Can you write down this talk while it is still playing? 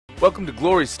Welcome to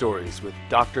Glory Stories with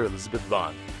Dr. Elizabeth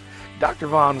Vaughn. Dr.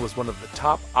 Vaughn was one of the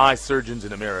top eye surgeons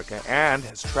in America and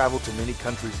has traveled to many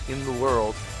countries in the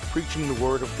world preaching the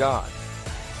Word of God.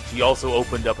 She also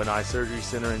opened up an eye surgery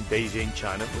center in Beijing,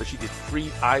 China, where she did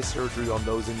free eye surgery on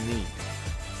those in need.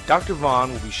 Dr.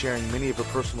 Vaughn will be sharing many of her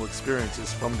personal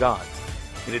experiences from God.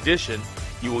 In addition,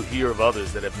 you will hear of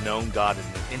others that have known God in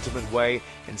an intimate way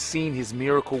and seen His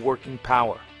miracle-working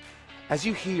power. As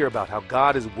you hear about how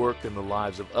God has worked in the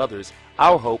lives of others,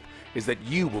 our hope is that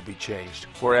you will be changed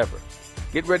forever.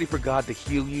 Get ready for God to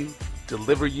heal you,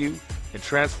 deliver you, and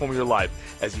transform your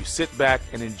life as you sit back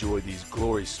and enjoy these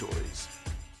glory stories.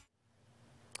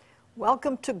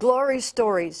 Welcome to Glory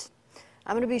Stories.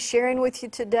 I'm going to be sharing with you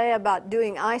today about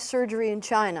doing eye surgery in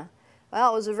China.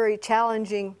 Well, it was a very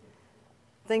challenging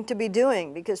thing to be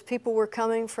doing because people were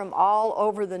coming from all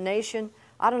over the nation.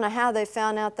 I don't know how they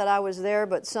found out that I was there,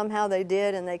 but somehow they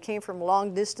did, and they came from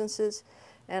long distances.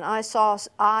 And I saw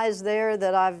eyes there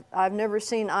that I've never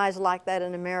seen eyes like that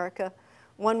in America.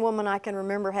 One woman I can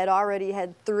remember had already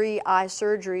had 3 eye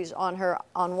surgeries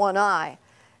on one eye,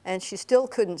 and she still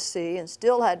couldn't see and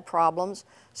still had problems.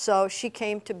 So she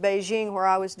came to Beijing where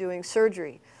I was doing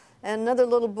surgery. And another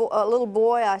little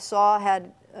boy I saw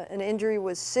had an injury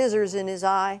with scissors in his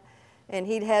eye, and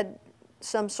he'd had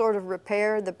some sort of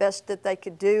repair, the best that they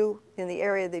could do in the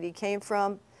area that he came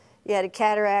from. He had a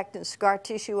cataract and scar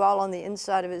tissue all on the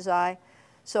inside of his eye.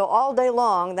 So all day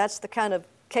long, that's the kind of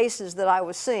cases that I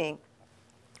was seeing,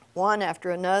 one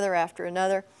after another after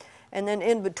another. And then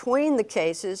in between the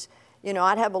cases, you know,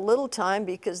 I'd have a little time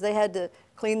because they had to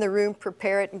clean the room,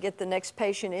 prepare it, and get the next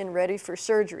patient in ready for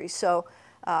surgery. So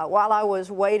while I was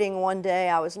waiting one day,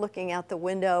 I was looking out the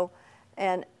window,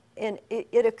 and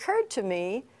it occurred to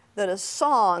me that a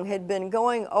song had been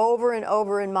going over and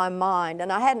over in my mind,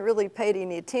 and I hadn't really paid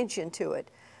any attention to it.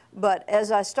 But as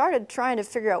I started trying to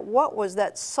figure out what was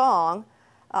that song,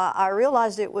 I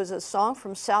realized it was a song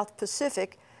from South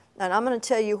Pacific, and I'm going to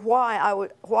tell you why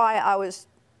I was,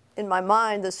 in my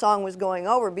mind, the song was going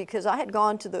over, because I had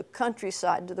gone to the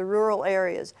countryside, to the rural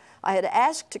areas. I had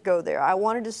asked to go there. I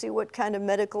wanted to see what kind of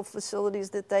medical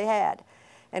facilities that they had.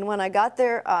 And when I got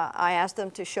there, I asked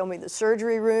them to show me the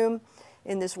surgery room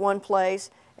in this one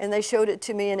place, and they showed it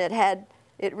to me, and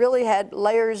it really had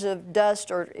layers of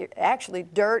dust, or actually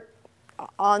dirt,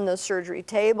 on the surgery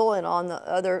table and on the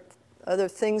other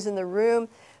things in the room.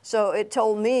 So it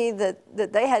told me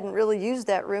that they hadn't really used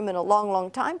that room in a long,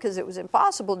 long time, because it was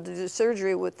impossible to do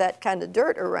surgery with that kind of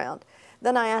dirt around.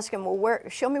 Then I asked him, well,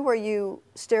 show me where you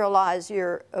sterilize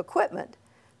your equipment,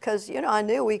 because, you know, I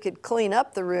knew we could clean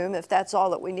up the room if that's all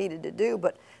that we needed to do,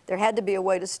 but there had to be a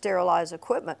way to sterilize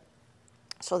equipment.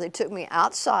 So they took me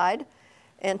outside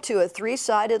and to a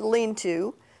 3-sided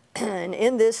lean-to, and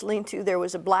in this lean-to there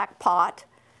was a black pot.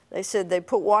 They said they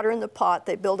put water in the pot,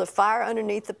 they build a fire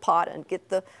underneath the pot and get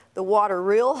the water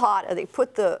real hot, and they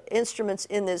put the instruments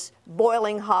in this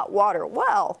boiling hot water.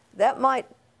 Well, that might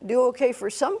do okay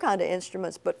for some kind of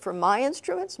instruments, but for my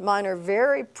instruments, mine are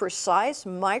very precise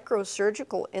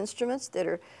microsurgical instruments that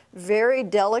are very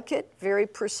delicate, very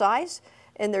precise,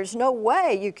 and there's no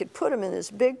way you could put them in this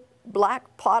big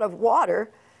black pot of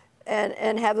water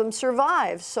and have them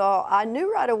survive. So I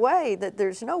knew right away that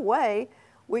there's no way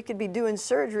we could be doing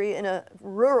surgery in a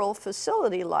rural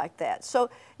facility like that. So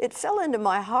it fell into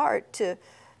my heart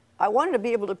I wanted to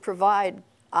be able to provide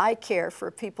eye care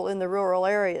for people in the rural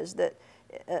areas that,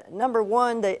 number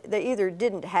one, they either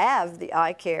didn't have the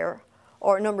eye care,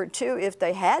 or number two, if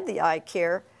they had the eye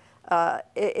care,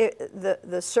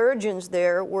 the surgeons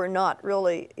there were not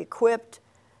really equipped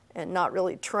and not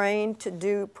really trained to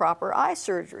do proper eye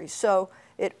surgery. So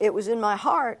it was in my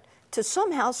heart to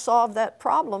somehow solve that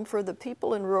problem for the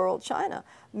people in rural China.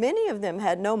 Many of them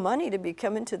had no money to be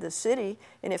coming to the city,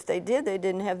 and if they did, they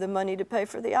didn't have the money to pay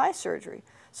for the eye surgery.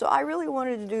 So I really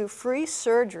wanted to do free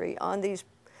surgery on these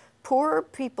poor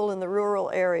people in the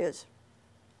rural areas.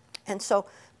 And so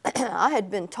I had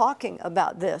been talking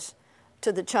about this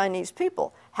to the Chinese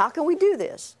people. How can we do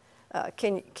this?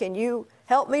 Can you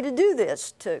help me to do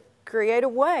this, to create a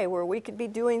way where we could be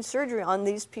doing surgery on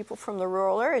these people from the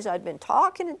rural areas? I'd been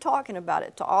talking and talking about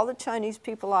it to all the Chinese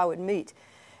people I would meet.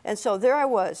 And so there I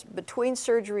was, between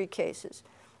surgery cases.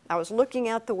 I was looking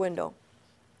out the window,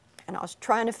 and I was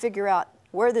trying to figure out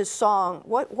where this song,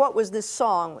 what was this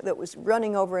song that was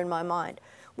running over in my mind?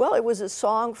 Well, it was a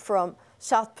song from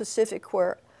South Pacific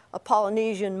where a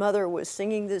Polynesian mother was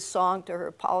singing this song to her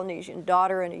Polynesian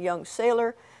daughter and a young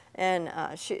sailor. And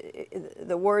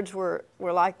the words were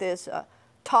like this: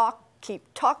 keep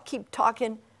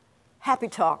talking, happy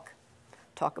talk.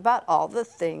 Talk about all the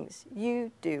things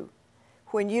you do.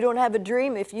 when you don't have a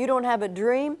dream, if you don't have a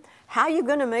dream, how are you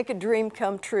going to make a dream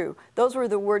come true? Those were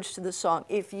the words to the song.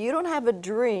 If you don't have a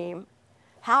dream,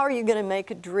 how are you going to make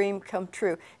a dream come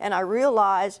true? And I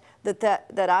realized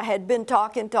that I had been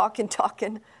talking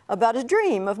about a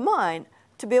dream of mine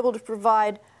to be able to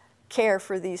provide care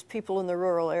for these people in the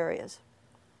rural areas.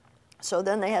 So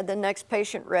then they had the next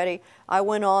patient ready. I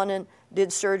went on and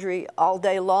did surgery all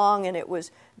day long, and it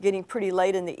was getting pretty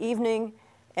late in the evening.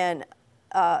 And,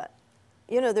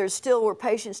 you know, there still were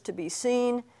patients to be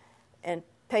seen and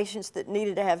patients that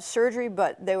needed to have surgery,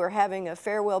 but they were having a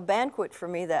farewell banquet for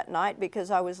me that night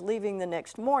because I was leaving the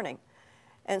next morning.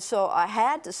 And so I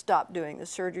had to stop doing the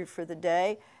surgery for the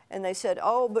day. And they said,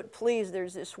 oh, but please,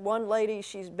 there's this one lady,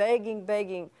 she's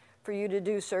begging for you to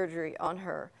do surgery on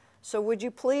her. So would you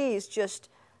please just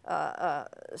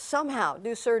somehow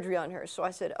do surgery on her? So I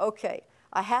said, okay,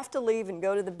 I have to leave and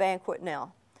go to the banquet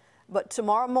now. But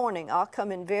tomorrow morning, I'll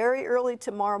come in very early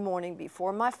tomorrow morning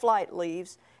before my flight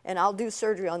leaves, and I'll do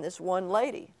surgery on this one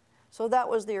lady. So that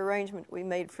was the arrangement we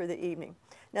made for the evening.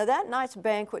 Now that night's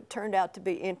banquet turned out to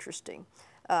be interesting.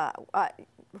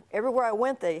 Everywhere I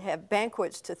went, they have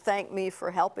banquets to thank me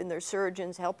for helping their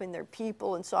surgeons, helping their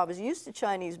people, and so I was used to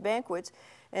Chinese banquets,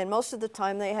 and most of the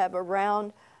time they have a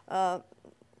round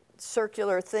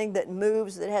circular thing that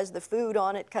moves, that has the food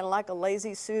on it, kind of like a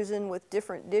Lazy Susan with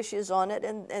different dishes on it,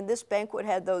 and this banquet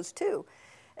had those too.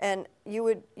 And you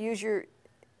would use your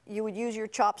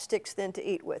chopsticks then to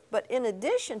eat with. But in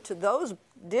addition to those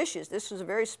dishes, this was a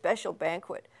very special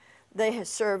banquet. They had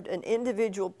served an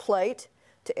individual plate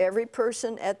to every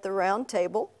person at the round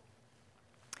table,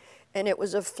 and it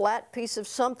was a flat piece of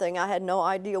something. I had no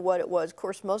idea what it was. Of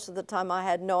course, most of the time I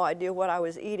had no idea what I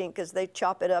was eating because they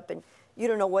chop it up and you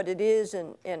don't know what it is,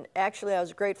 and actually I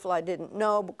was grateful I didn't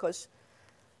know, because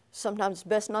sometimes it's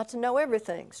best not to know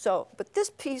everything. So, but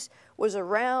this piece was a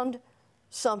round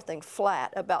something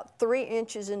flat, about 3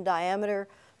 inches in diameter,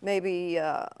 maybe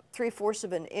 3/4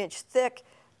 of an inch thick,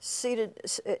 seated,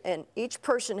 and each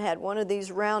person had one of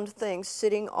these round things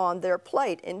sitting on their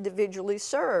plate, individually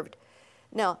served.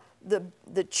 Now,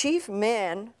 the chief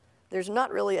man, there's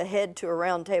not really a head to a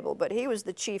round table, but he was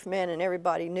the chief man and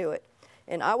everybody knew it.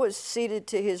 And I was seated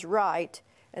to his right,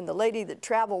 and the lady that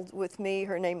traveled with me,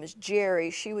 her name is Jerry,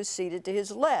 she was seated to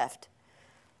his left.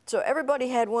 So everybody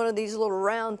had one of these little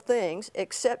round things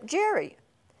except Jerry.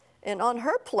 And on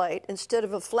her plate, instead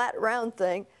of a flat round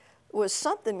thing, was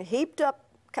something heaped up,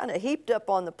 kind of heaped up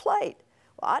on the plate.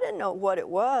 Well, I didn't know what it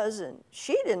was, and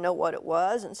she didn't know what it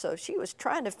was, and so she was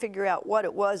trying to figure out what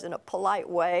it was in a polite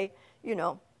way, you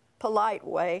know, polite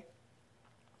way.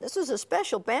 This was a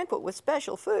special banquet with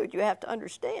special food, you have to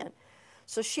understand.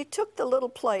 So she took the little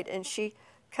plate and she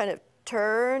kind of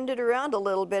turned it around a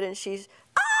little bit, and she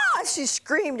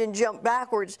screamed and jumped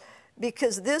backwards,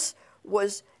 because this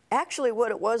was actually what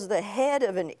it was, the head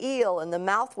of an eel, and the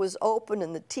mouth was open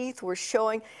and the teeth were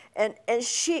showing, and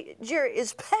Jerry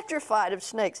is petrified of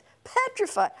snakes,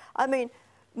 petrified. I mean,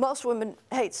 most women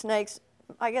hate snakes.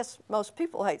 I guess most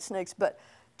people hate snakes, but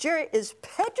Jerry is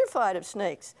petrified of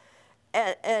snakes,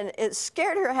 and it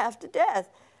scared her half to death.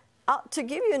 To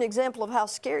give you an example of how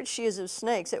scared she is of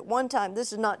snakes, at one time,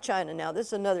 this is not China now, this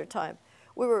is another time,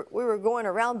 we were going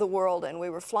around the world, and we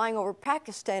were flying over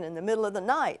Pakistan in the middle of the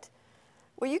night.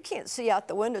 Well, you can't see out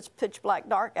the window, it's pitch black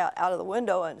dark out of the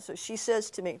window, and so she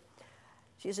says to me,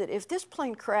 she said, if this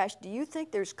plane crashed, do you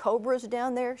think there's cobras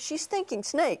down there? She's thinking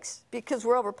snakes, because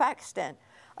we're over Pakistan.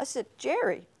 I said,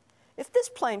 Jerry, if this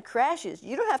plane crashes,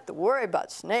 you don't have to worry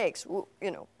about snakes.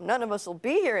 You know, none of us will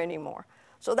be here anymore.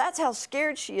 So that's how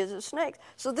scared she is of snakes.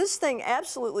 So this thing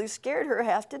absolutely scared her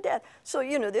half to death. So,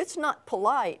 you know, it's not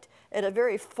polite at a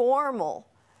very formal,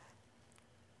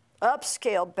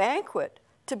 upscale banquet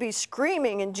to be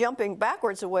screaming and jumping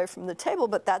backwards away from the table,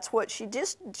 but that's what she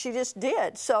just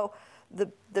did. So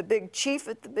the big chief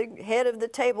at the big head of the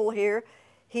table here,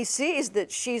 he sees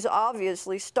that she's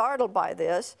obviously startled by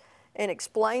this, and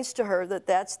explains to her that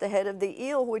that's the head of the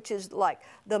eel, which is like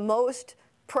the most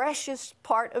precious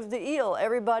part of the eel.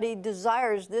 Everybody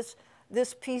desires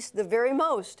this piece the very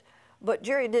most, but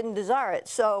Jerry didn't desire it.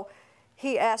 So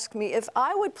he asked me if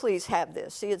I would please have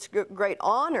this. See, it's a great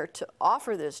honor to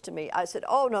offer this to me. I said,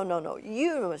 oh, no,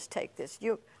 you must take this.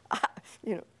 You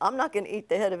know, I'm not going to eat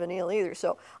the head of an eel either.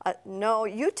 So, no,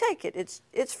 you take it.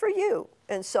 It's for you.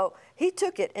 And so he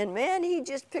took it, and man, he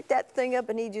just picked that thing up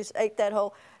and he just ate that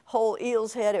whole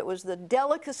eel's head. It was the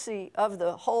delicacy of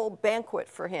the whole banquet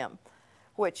for him,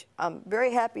 which I'm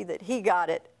very happy that he got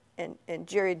it and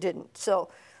Jerry didn't. So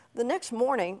the next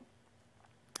morning,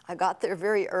 I got there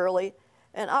very early,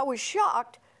 and I was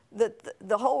shocked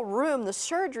the whole room, the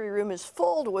surgery room, is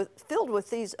filled with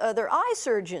these other eye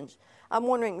surgeons. I'm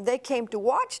wondering, they came to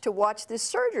watch this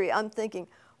surgery. I'm thinking,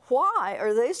 why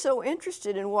are they so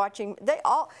interested in watching?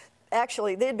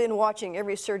 Actually, they'd been watching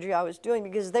every surgery I was doing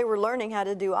because they were learning how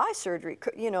to do eye surgery,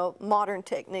 you know, modern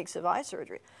techniques of eye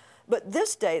surgery. But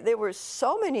this day, there were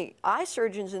so many eye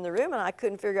surgeons in the room, and I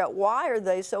couldn't figure out why are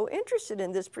they so interested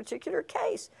in this particular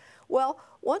case. Well,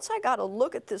 once I got a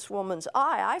look at this woman's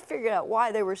eye, I figured out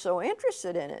why they were so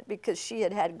interested in it, because she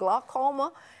had had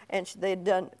glaucoma, and they'd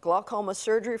done glaucoma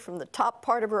surgery from the top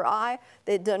part of her eye.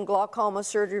 They'd done glaucoma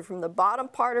surgery from the bottom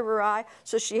part of her eye.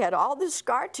 So she had all this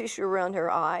scar tissue around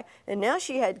her eye, and now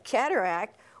she had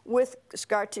cataract with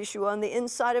scar tissue on the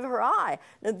inside of her eye.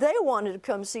 Now, they wanted to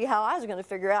come see how I was going to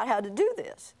figure out how to do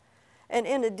this. And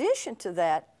in addition to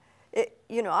that,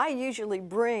 you know, I usually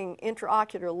bring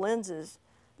intraocular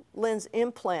lens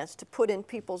implants to put in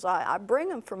people's eye. I bring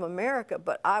them from America,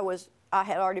 but I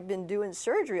had already been doing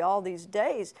surgery all these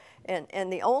days,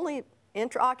 and the only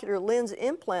intraocular lens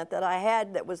implant that I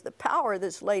had that was the power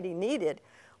this lady needed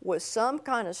was some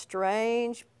kind of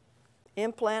strange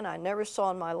implant I never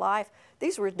saw in my life.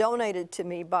 These were donated to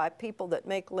me by people that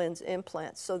make lens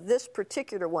implants. So this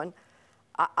particular one,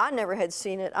 I never had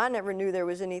seen it. I never knew there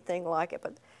was anything like it,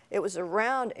 but it was a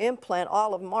round implant,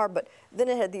 all of them are, but then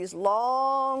it had these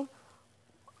long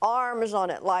arms on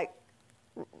it, like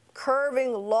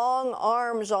curving long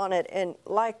arms on it, and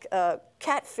like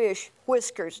catfish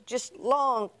whiskers, just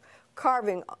long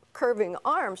curving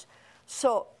arms.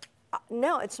 So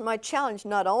now it's my challenge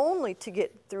not only to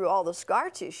get through all the scar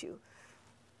tissue,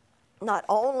 not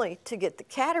only to get the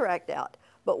cataract out,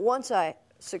 but once I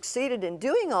succeeded in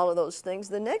doing all of those things,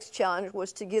 the next challenge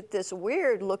was to get this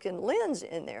weird looking lens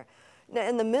in there. Now,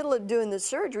 in the middle of doing the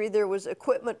surgery, there was an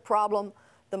equipment problem.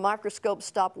 The microscope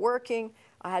stopped working.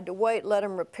 I had to wait, let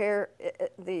them repair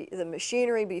the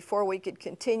machinery before we could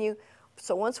continue.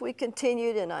 So once we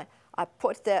continued, and I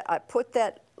put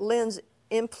that lens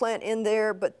implant in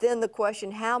there, but then the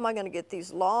question, how am I going to get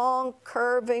these long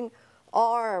curving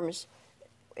arms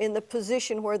in the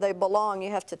position where they belong? You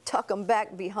have to tuck them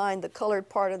back behind the colored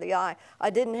part of the eye.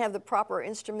 I didn't have the proper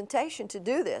instrumentation to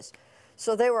do this.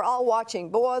 So they were all watching.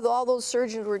 Boy, all those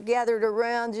surgeons were gathered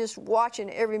around just watching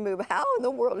every move. How in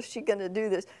the world is she going to do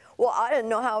this? Well, I didn't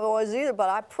know how it was either, but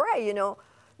I pray, you know.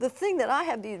 The thing that I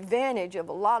have the advantage of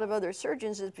a lot of other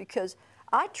surgeons is because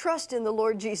I trust in the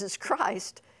Lord Jesus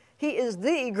Christ. He is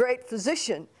the great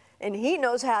physician, and He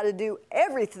knows how to do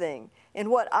everything. And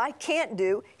what I can't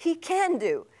do, He can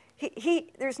do.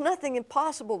 There's nothing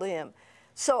impossible to Him.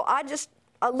 So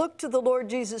I look to the Lord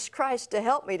Jesus Christ to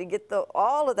help me to get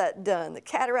all of that done, the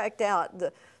cataract out,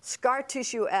 the scar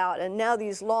tissue out, and now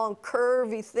these long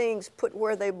curvy things put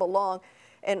where they belong.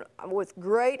 And with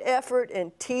great effort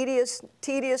and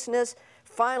tediousness,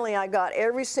 finally I got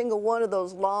every single one of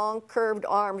those long curved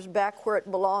arms back where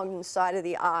it belonged inside of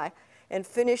the eye and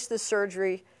finished the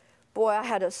surgery. Boy, I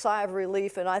had a sigh of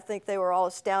relief, and I think they were all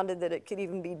astounded that it could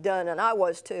even be done, and I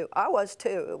was too. I was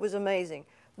too. It was amazing.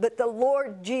 But the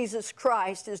Lord Jesus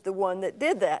Christ is the one that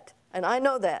did that, and I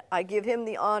know that. I give Him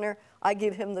the honor. I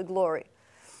give Him the glory.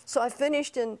 So I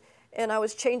finished, and I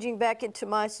was changing back into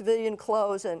my civilian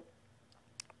clothes, and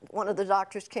one of the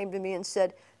doctors came to me and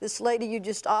said, "This lady you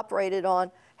just operated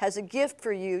on has a gift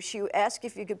for you. She asked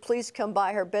if you could please come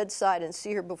by her bedside and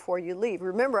see her before you leave."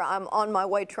 Remember, I'm on my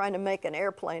way trying to make an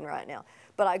airplane right now.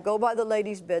 But I go by the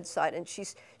lady's bedside, and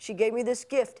she gave me this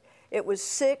gift. It was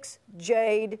 6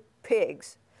 jade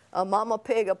pigs, a mama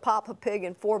pig, a papa pig,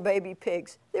 and 4 baby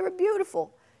pigs. They were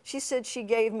beautiful. She said she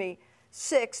gave me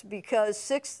 6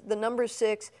 because the number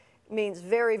 6 means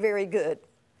very, very good.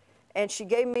 And she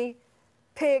gave me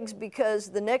pigs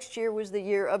because the next year was the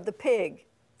year of the pig.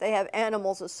 They have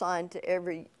animals assigned to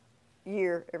every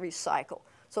year, every cycle.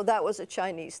 So that was a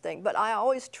Chinese thing. But I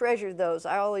always treasured those.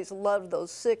 I always loved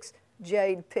those 6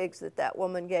 jade pigs that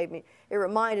woman gave me. It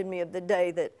reminded me of the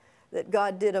day that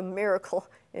God did a miracle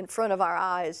in front of our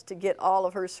eyes to get all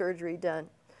of her surgery done.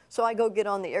 So I go get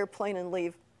on the airplane and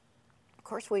leave. Of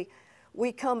course,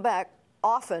 we come back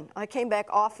often. I came back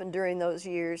often during those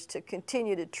years to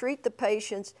continue to treat the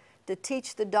patients, to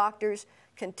teach the doctors,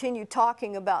 continue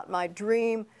talking about my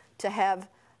dream to have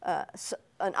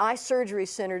an eye surgery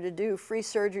center to do free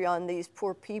surgery on these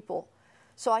poor people.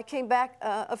 So I came back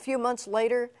a few months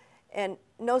later, and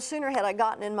no sooner had I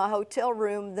gotten in my hotel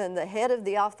room than the head of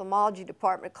the ophthalmology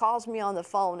department calls me on the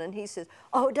phone, and he says,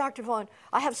 "Oh, Dr. Vaughn,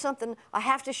 I have something I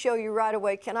have to show you right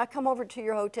away. Can I come over to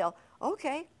your hotel?"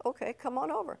 Okay, come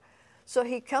on over. So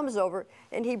he comes over,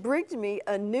 and he brings me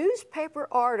a newspaper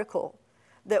article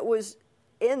that was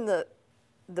in the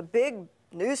big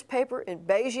newspaper in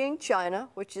Beijing, China,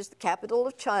 which is the capital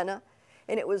of China,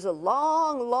 and it was a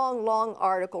long, long, long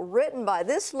article written by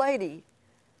this lady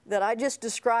that I just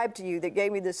described to you that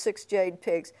gave me the 6 jade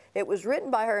pigs. It was written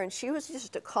by her, and she was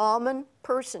just a common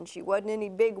person. She wasn't any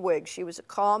bigwig. She was a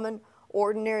common,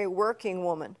 ordinary working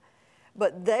woman.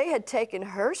 But they had taken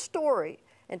her story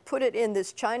and put it in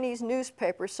this Chinese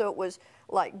newspaper, so it was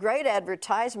like great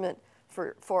advertisement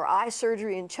for eye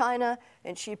surgery in China,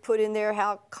 and she put in there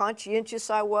how conscientious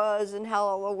I was and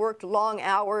how I worked long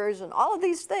hours and all of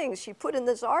these things she put in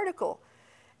this article,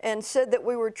 and said that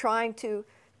we were trying to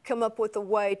come up with a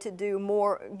way to do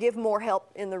more, give more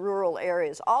help in the rural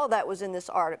areas. All of that was in this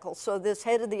article. So this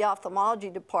head of the ophthalmology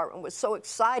department was so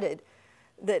excited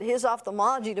that his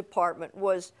ophthalmology department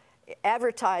was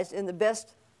advertised in the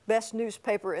best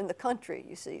newspaper in the country,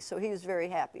 you see. So he was very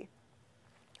happy.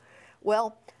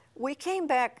 Well, we came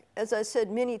back, as I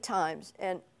said, many times,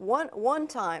 and one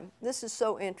time, this is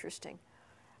so interesting,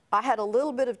 I had a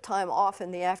little bit of time off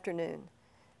in the afternoon,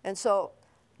 and so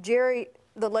Jerry,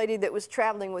 the lady that was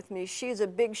traveling with me, she's a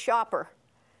big shopper,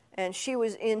 and she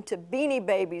was into Beanie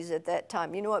Babies at that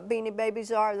time. You know what Beanie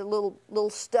Babies are? The little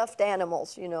stuffed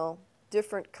animals, you know,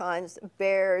 different kinds,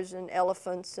 bears and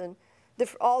elephants and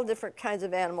all different kinds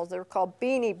of animals. They were called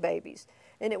Beanie Babies.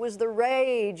 And it was the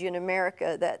rage in America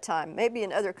at that time, maybe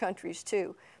in other countries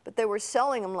too, but they were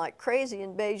selling them like crazy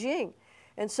in Beijing.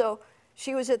 And so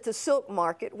she was at the silk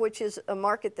market, which is a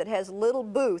market that has little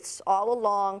booths all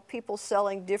along, people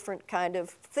selling different kind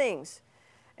of things.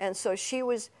 And so she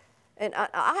was, and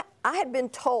I had been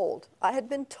told that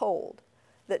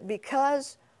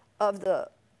because of the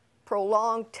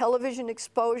prolonged television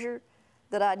exposure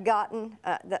that I'd gotten,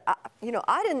 you know,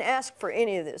 I didn't ask for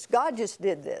any of this. God just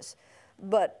did this.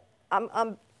 But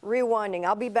I'm rewinding.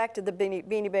 I'll be back to the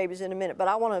Beanie Babies in a minute, but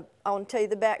I want to tell you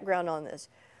the background on this.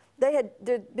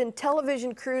 There'd been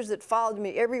television crews that followed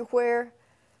me everywhere.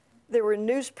 There were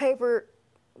newspaper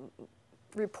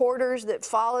reporters that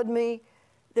followed me.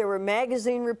 There were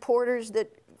magazine reporters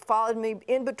that followed me.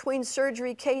 In between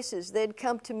surgery cases, they'd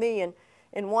come to me and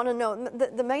want to know.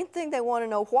 The main thing they want to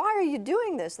know, why are you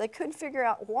doing this? They couldn't figure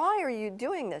out, why are you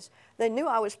doing this? They knew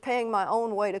I was paying my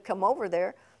own way to come over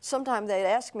there. Sometimes they'd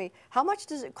ask me, how much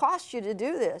does it cost you to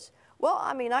do this? Well,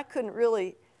 I mean, I couldn't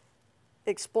really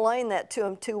explain that to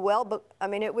them too well, but I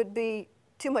mean, it would be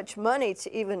too much money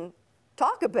to even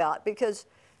talk about, because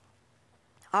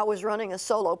I was running a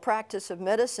solo practice of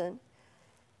medicine,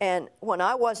 and when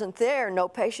I wasn't there, no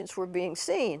patients were being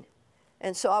seen.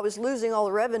 And so I was losing all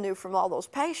the revenue from all those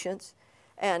patients,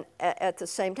 and at the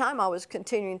same time, I was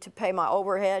continuing to pay my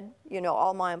overhead, you know,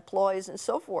 all my employees and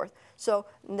so forth. So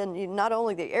then not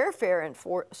only the airfare and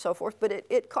so forth, but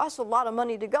it costs a lot of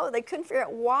money to go. They couldn't figure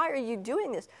out, why are you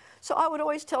doing this? So I would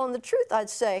always tell them the truth.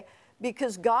 I'd say,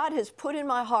 because God has put in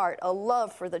my heart a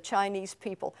love for the Chinese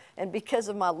people. And because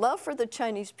of my love for the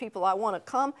Chinese people, I want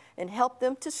to come and help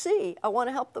them to see. I want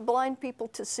to help the blind people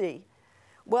to see.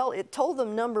 Well, it told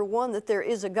them, number one, that there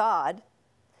is a God.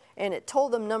 And it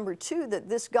told them, number two, that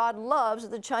this God loves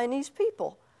the Chinese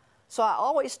people. So I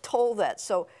always told that.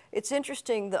 So it's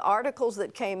interesting, the articles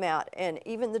that came out and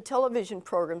even the television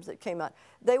programs that came out,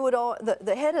 they would all,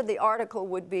 the head of the article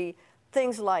would be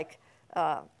things like,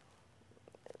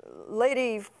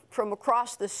 lady from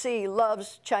across the sea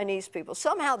loves Chinese people.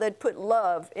 Somehow they'd put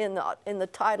love in the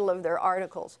title of their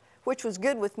articles, which was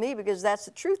good with me because that's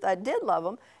the truth. I did love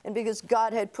them, and because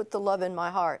God had put the love in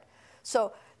my heart.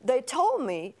 So they told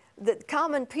me that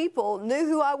common people knew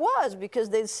who I was because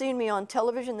they'd seen me on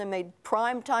television. They made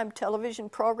primetime television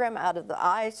program out of the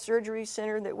eye surgery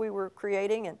center that we were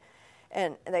creating,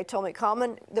 and they told me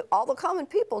all the common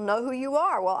people know who you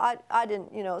are. Well, I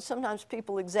didn't, you know, sometimes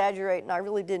people exaggerate, and I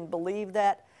really didn't believe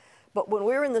that. But when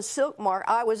we were in the silk market,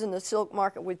 I was in the silk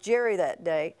market with Jerry that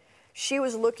day. She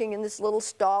was looking in this little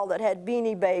stall that had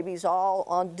Beanie Babies all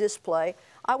on display.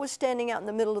 I was standing out in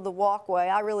the middle of the walkway.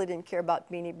 I really didn't care about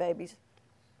Beanie Babies.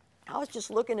 I was just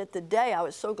looking at the day. I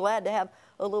was so glad to have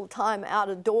a little time out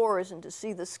of doors and to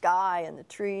see the sky and the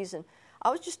trees, and I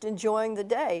was just enjoying the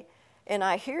day. And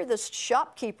I hear this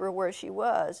shopkeeper where she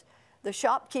was. The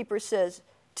shopkeeper says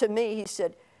to me, he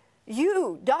said,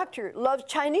 "You, doctor, love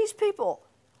Chinese people."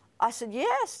 I said,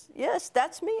 yes,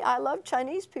 that's me. I love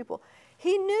Chinese people.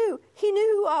 He knew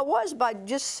who I was by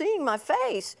just seeing my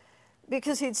face,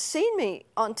 because he'd seen me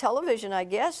on television, I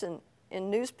guess, and in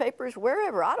newspapers,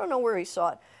 wherever. I don't know where he saw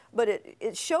it, but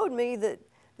it showed me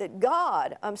that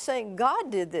God, I'm saying God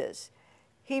did this.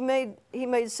 He made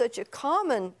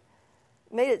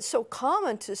it so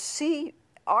common to see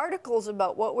articles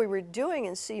about what we were doing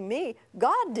and see me.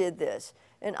 God did this.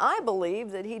 And I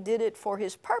believe that he did it for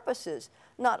his purposes,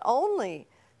 not only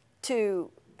to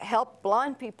help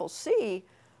blind people see,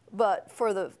 but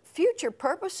for the future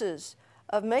purposes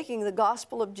of making the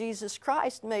gospel of Jesus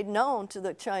Christ made known to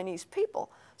the Chinese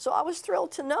people. So I was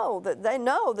thrilled to know that they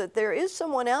know that there is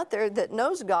someone out there that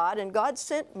knows God, and God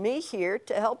sent me here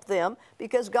to help them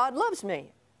because God loves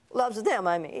me. Loves them,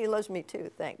 I mean. He loves me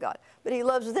too, thank God. But he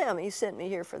loves them. He sent me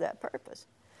here for that purpose.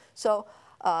 So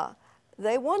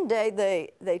one day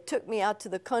they took me out to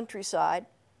the countryside,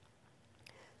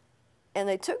 and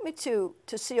they took me to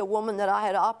see a woman that I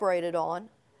had operated on.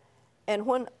 And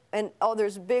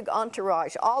there's a big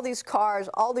entourage, all these cars,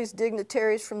 all these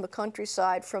dignitaries from the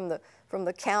countryside, from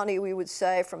the county, we would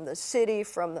say, from the city,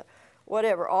 from the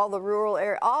whatever, all the rural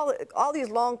area, all these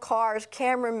long cars,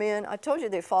 cameramen. I told you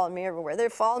they followed me everywhere. They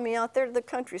followed me out there to the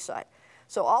countryside.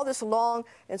 So all this long,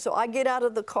 and so I get out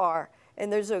of the car,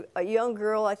 and there's a young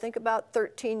girl, I think about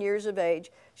 13 years of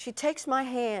age. She takes my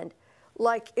hand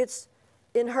like it's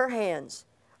in her hands,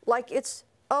 like it's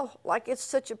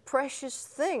such a precious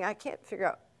thing. I can't figure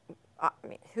out, I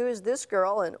mean, who is this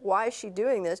girl and why is she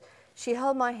doing this? She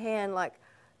held my hand like,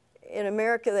 in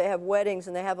America they have weddings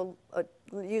and they have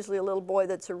usually a little boy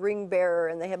that's a ring bearer,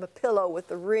 and they have a pillow with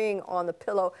the ring on the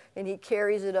pillow, and he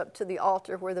carries it up to the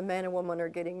altar where the man and woman are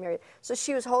getting married. So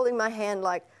she was holding my hand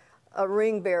like a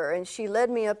ring bearer, and she led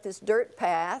me up this dirt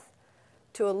path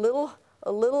to a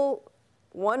little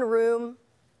one-room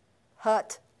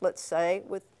hut, let's say,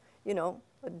 with, you know,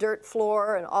 a dirt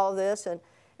floor and all this,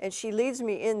 and she leads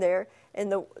me in there, and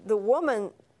the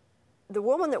woman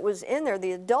that was in there,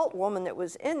 the adult woman that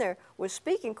was in there, was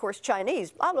speaking, of course, Chinese,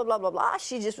 blah, blah, blah, blah, blah.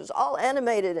 She just was all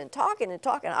animated and talking and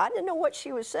talking. I didn't know what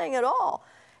she was saying at all.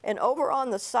 And over on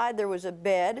the side, there was a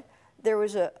bed. There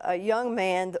was a young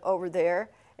man over there,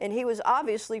 and he was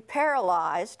obviously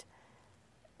paralyzed.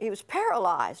 He was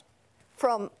paralyzed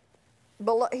from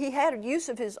below. He had use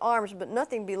of his arms, but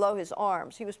nothing below his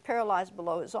arms. He was paralyzed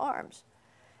below his arms.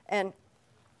 And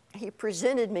he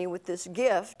presented me with this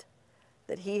gift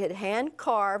that he had hand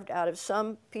carved out of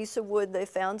some piece of wood they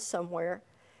found somewhere,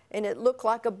 and it looked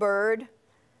like a bird,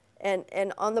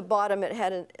 and on the bottom it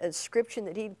had an inscription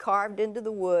that he'd carved into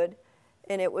the wood,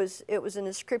 and it was an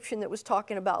inscription that was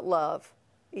talking about love,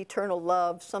 eternal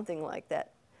love, something like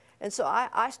that. And so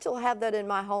I still have that in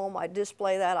my home. I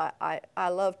display that. I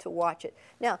love to watch it.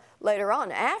 Now, later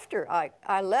on, after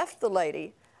I left the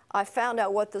lady, I found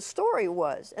out what the story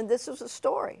was, and this was a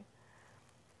story.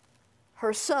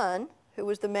 Her son, who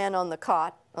was the man on the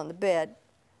cot, on the bed,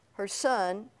 her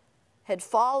son had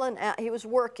fallen out. He was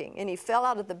working, and he fell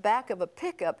out of the back of a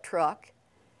pickup truck,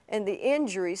 and the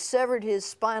injury severed his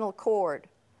spinal cord.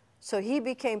 So he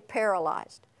became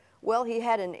paralyzed. Well, he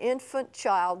had an infant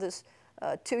child, this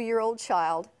 2-year-old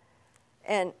child,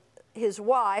 and his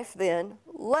wife then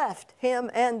left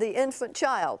him and the infant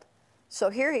child. So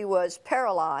here he was,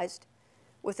 paralyzed,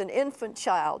 with an infant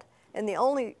child, and the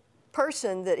only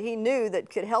person that he knew that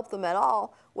could help them at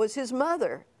all was his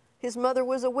mother. His mother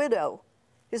was a widow.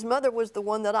 His mother was the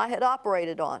one that I had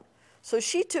operated on. So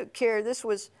she took care. This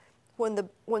was when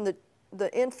the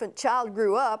infant child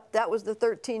grew up. That was the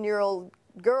 13-year-old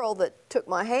girl that took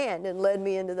my hand and led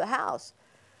me into the house.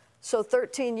 So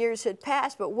 13 years had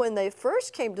passed, but when they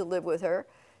first came to live with her,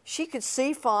 she could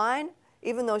see fine.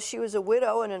 Even though she was a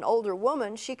widow and an older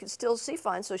woman, she could still see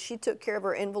fine. So she took care of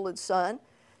her invalid son.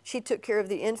 She took care of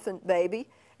the infant baby,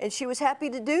 and she was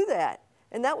happy to do that.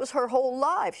 And that was her whole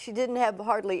life. She didn't have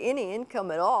hardly any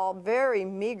income at all, very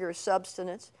meager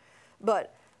subsistence,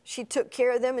 but she took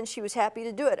care of them, and she was happy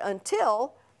to do it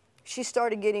until she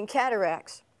started getting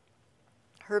cataracts.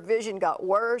 Her vision got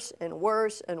worse and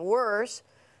worse and worse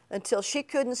until she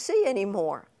couldn't see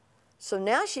anymore. So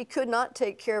now she could not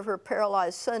take care of her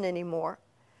paralyzed son anymore.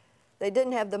 They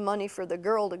didn't have the money for the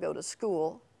girl to go to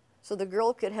school, so the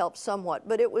girl could help somewhat.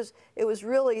 But it was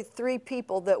really 3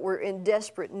 people that were in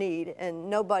desperate need, and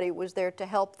nobody was there to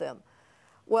help them.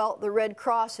 Well, the Red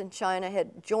Cross in China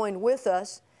had joined with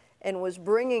us and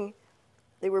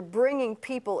they were bringing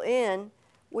people in.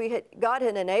 God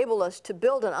had enabled us to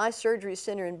build an eye surgery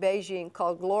center in Beijing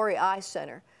called Glory Eye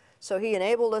Center. So he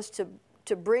enabled us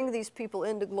to bring these people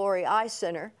into Glory Eye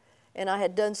Center, and I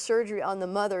had done surgery on the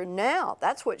mother. Now,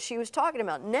 that's what she was talking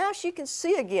about. Now she can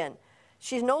see again.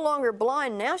 She's no longer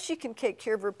blind. Now she can take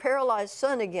care of her paralyzed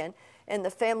son again, and the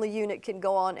family unit can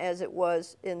go on as it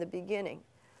was in the beginning.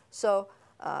 So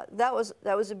that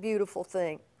was a beautiful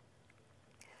thing.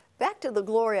 Back to the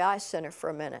Glory Eye Center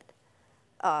for a minute.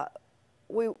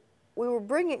 We were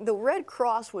the Red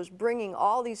Cross was bringing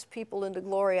all these people into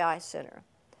Glory Eye Center.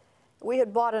 We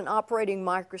had bought an operating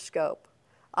microscope.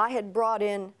 I had brought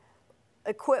in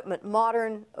equipment,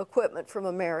 modern equipment from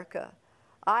America.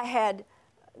 I had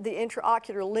the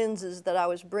intraocular lenses that I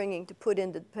was bringing to put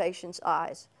into the patient's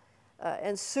eyes,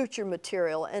 and suture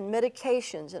material and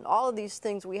medications and all of these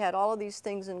things. We had all of these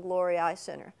things in Glory Eye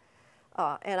Center.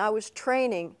 And I was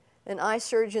training an eye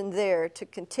surgeon there to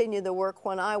continue the work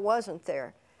when I wasn't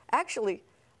there. Actually,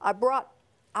 I brought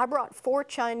 4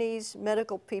 Chinese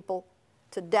medical people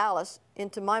to Dallas,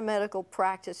 into my medical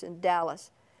practice in Dallas.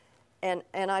 And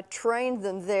I trained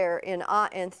them there in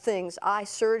eye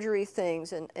surgery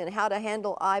things, and how to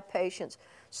handle eye patients.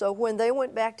 So when they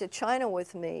went back to China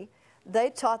with me,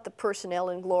 they taught the personnel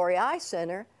in Glory Eye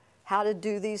Center how to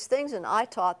do these things, and I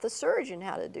taught the surgeon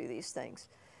how to do these things.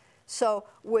 So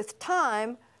with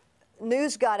time,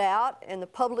 news got out, and the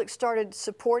public started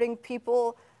supporting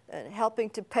people and helping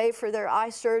to pay for their eye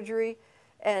surgery,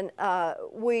 and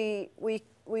we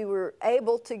were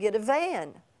able to get a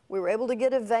van. We were able to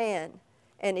get a van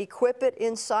and equip it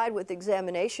inside with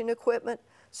examination equipment.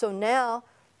 So now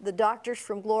the doctors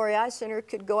from Glory Eye Center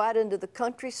could go out into the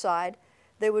countryside.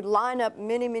 They would line up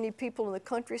many, many people in the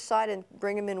countryside and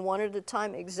bring them in one at a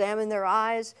time, examine their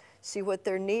eyes, see what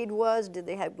their need was. Did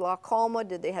they have glaucoma?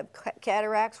 Did they have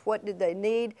cataracts? What did they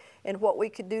need? And what we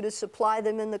could do to supply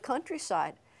them in the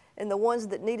countryside. And the ones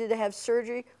that needed to have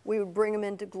surgery, we would bring them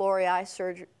into Glory Eye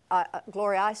Center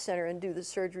and do the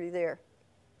surgery there.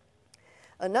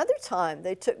 Another time,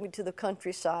 they took me to the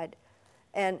countryside,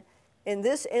 and in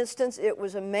this instance, it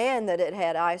was a man that had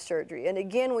had eye surgery. And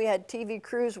again, we had TV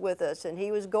crews with us, and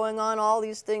he was going on all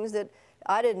these things that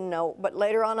I didn't know. But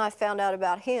later on, I found out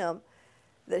about him,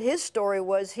 that his story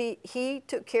was he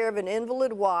took care of an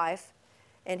invalid wife,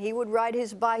 and he would ride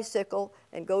his bicycle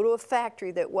and go to a factory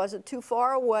that wasn't too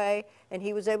far away, and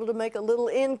he was able to make a little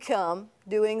income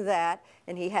doing that.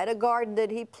 And he had a garden that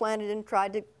he planted and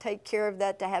tried to take care of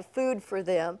that to have food for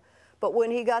them. But when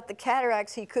he got the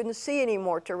cataracts, he couldn't see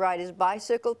anymore to ride his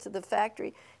bicycle to the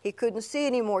factory. He couldn't see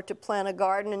anymore to plant a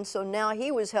garden, and so now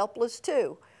he was helpless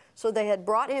too. So they had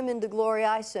brought him into Glory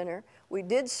Eye Center. We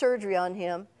did surgery on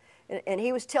him, and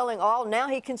he was telling all, now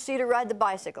he can see to ride the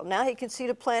bicycle. Now he can see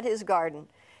to plant his garden.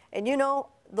 And you know,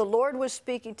 the Lord was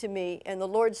speaking to me, and the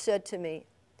Lord said to me,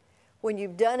 when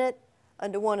you've done it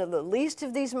unto one of the least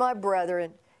of these my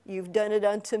brethren, you've done it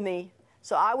unto me.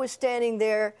 So I was standing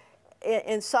there.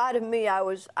 Inside of me, I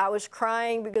was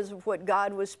crying because of what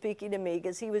God was speaking to me,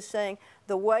 because he was saying,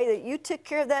 the way that you took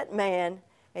care of that man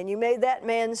and you made that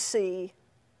man see,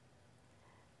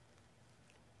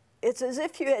 it's as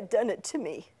if you had done it to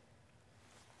me.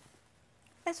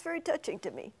 That's very touching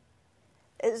to me.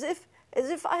 As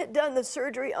if I had done the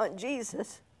surgery on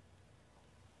Jesus.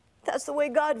 That's the way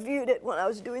God viewed it when I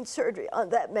was doing surgery on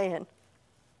that man.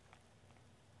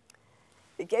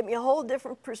 It gave me a whole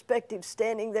different perspective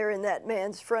standing there in that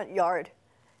man's front yard,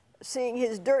 seeing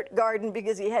his dirt garden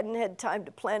because he hadn't had time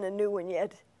to plant a new one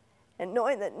yet, and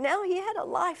knowing that now he had a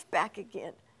life back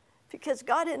again because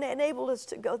God had enabled us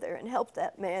to go there and help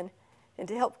that man and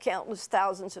to help countless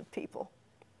thousands of people.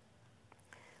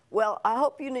 Well, I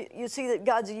hope you see that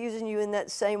God's using you in that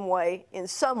same way, in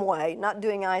some way, not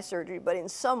doing eye surgery, but in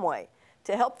some way,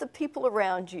 to help the people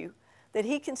around you, that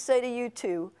he can say to you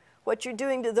too, what you're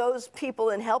doing to those people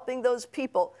and helping those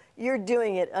people, you're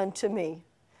doing it unto me.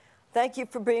 Thank you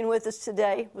for being with us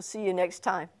today. We'll see you next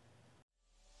time.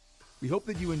 We hope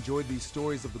that you enjoyed these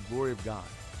stories of the glory of God.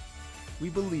 We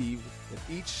believe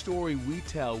that each story we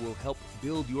tell will help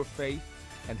build your faith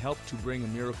and help to bring a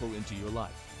miracle into your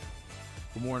life.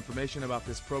 For more information about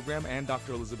this program and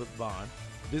Dr. Elizabeth Vaughn,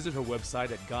 visit her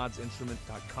website at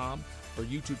godsinstrument.com, her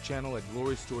YouTube channel at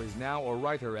Glory Stories Now, or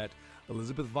write her at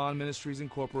Elizabeth Vaughn Ministries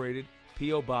Incorporated,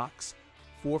 P.O. Box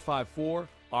 454,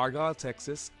 Argyle,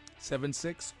 Texas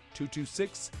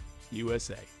 76226,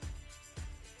 USA.